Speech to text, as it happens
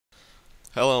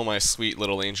Hello, my sweet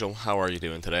little angel. How are you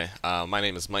doing today? My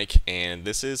name is Mike, and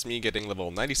this is me getting level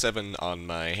 97 on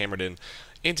my Hammerdin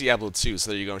in Diablo 2.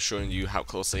 So there you go, I'm showing you how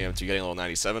close I am to getting level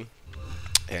 97,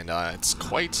 and it's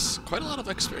quite a lot of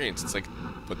experience. It's like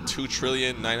what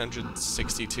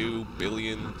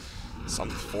 2,962,000,000,000, some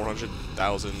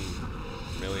 400,000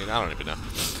 million. I don't even know.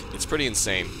 It's pretty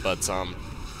insane, but I'm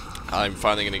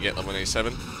finally gonna get level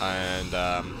 97, and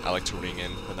I like to ring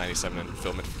in the 97 and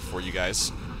film it for you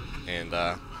guys and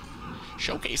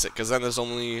showcase it, because then there's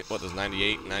only there's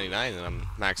 98, 99, and I'm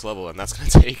max level, and that's gonna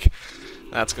take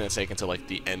until like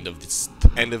the end of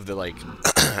the like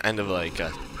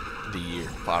the year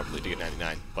probably to get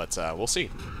 99, but we'll see.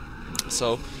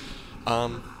 So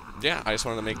yeah, I just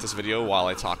wanted to make this video while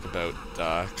I talk about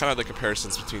kind of the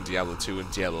comparisons between Diablo 2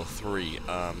 and Diablo 3.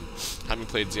 Having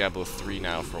played Diablo 3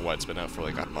 now for it's been out for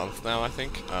like a month now, I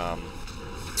think.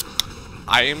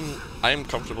 I am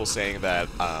comfortable saying that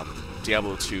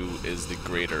Diablo 2 is the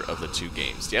greater of the two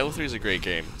games. Diablo 3 is a great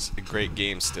game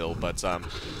still, but I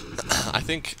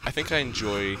think I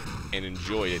enjoy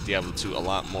Diablo 2 a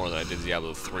lot more than I did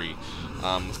Diablo 3.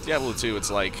 With Diablo 2,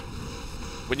 it's like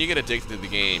when you get addicted to the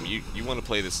game, you want to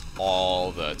play this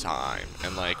all the time.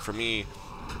 And like for me,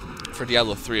 for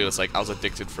Diablo 3, it was like I was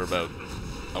addicted for about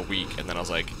a week, and then I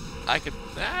was like, I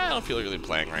don't feel like really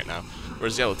playing right now.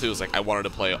 Whereas Diablo 2 is like I wanted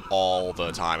to play all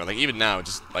the time, and like even now,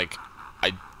 just like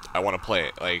I want to play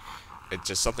it. Like it's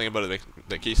just something about it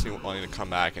that keeps me wanting to come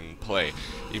back and play,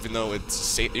 even though like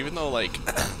it's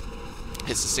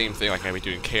the same thing. Like I'd be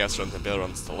doing chaos runs and build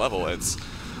runs to level. I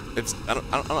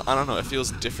don't know. It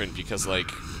feels different because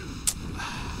like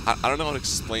I don't know how to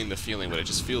explain the feeling, but it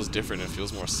just feels different and it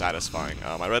feels more satisfying.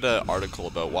 I read an article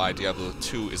about why Diablo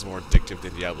 2 is more addictive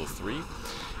than Diablo 3,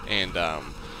 and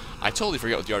I totally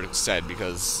forget what the article said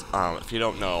because if you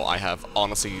don't know, I have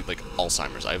honestly like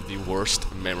Alzheimer's. I have the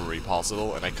worst memory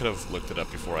possible, and I could have looked it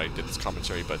up before I did this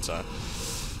commentary, but I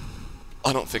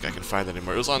don't think I can find it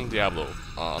anymore. It was on Diablo,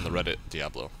 on the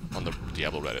Diablo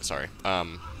Reddit, sorry.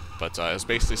 But it was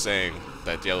basically saying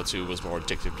that Diablo 2 was more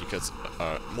addictive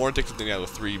than Diablo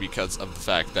 3 because of the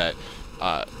fact that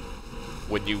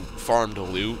when you farmed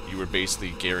loot, you were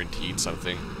basically guaranteed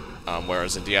something,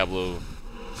 whereas in Diablo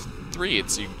 3,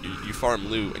 it's you farm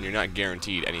loot and you're not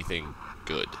guaranteed anything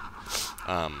good.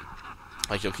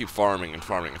 Like you'll keep farming and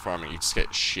farming and farming, you just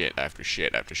get shit after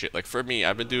shit after shit. Like for me,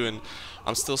 I'm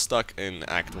still stuck in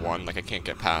Act 1, like I can't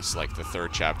get past like the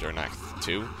 3rd chapter in Act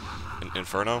 2.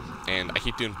 Inferno, and I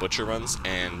keep doing butcher runs,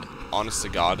 and honest to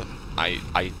God,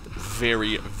 I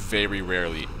very, very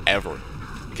rarely ever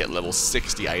get level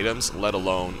 60 items, let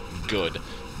alone good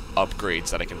upgrades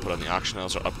that I can put on the auction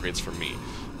house or upgrades for me.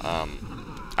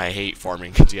 I hate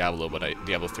farming Diablo 3,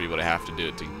 but I have to do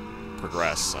it to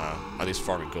progress, at least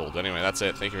farming gold. Anyway, that's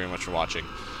it. Thank you very much for watching.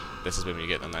 This has been me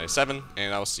getting 97,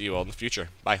 and I will see you all in the future.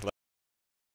 Bye.